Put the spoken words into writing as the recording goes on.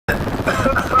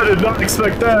did not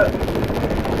expect that.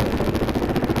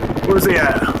 Where's he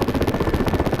at?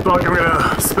 Fuck, I'm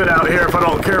gonna spit out here if I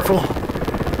don't careful.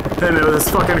 Into this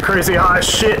fucking crazy high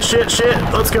shit.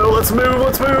 Let's go, let's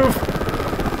move.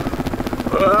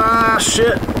 Ah,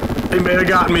 shit. He may have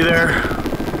gotten me there.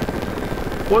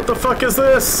 What the fuck is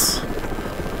this?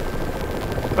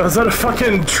 Is that a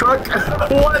fucking truck?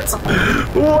 What?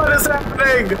 What is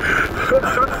happening?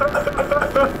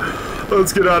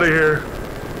 Let's get out of here.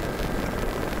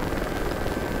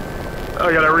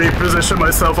 I gotta reposition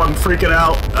myself. I'm freaking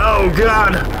out. Oh,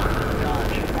 God.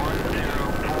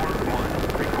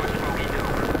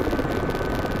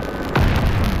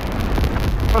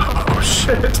 Oh,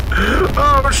 shit.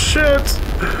 Oh, shit.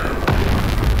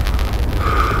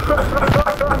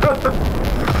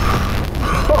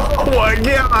 Oh my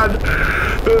God!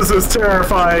 This is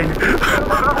terrifying.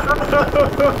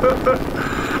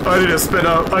 I need to spin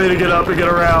up. I need to get up and get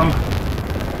around.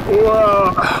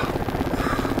 Whoa!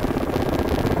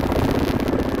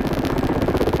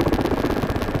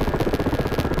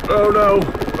 Oh no!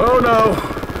 Oh no!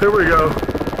 Here we go.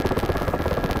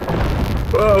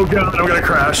 Oh God! I'm gonna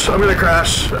crash. I'm gonna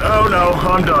crash. Oh no!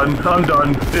 I'm done. I'm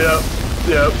done.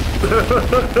 Yep.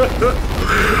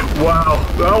 Wow,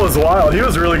 that was wild. He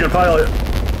was a really good pilot.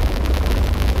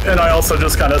 And I also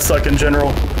just kind of suck in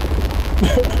general.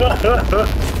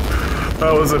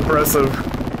 That was impressive.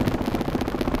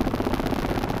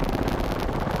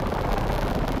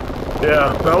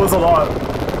 Yeah, that was a lot.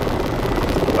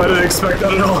 I didn't expect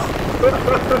that at all.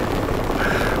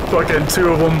 Fucking two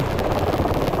of them.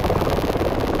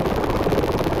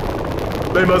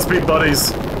 They must be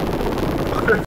buddies.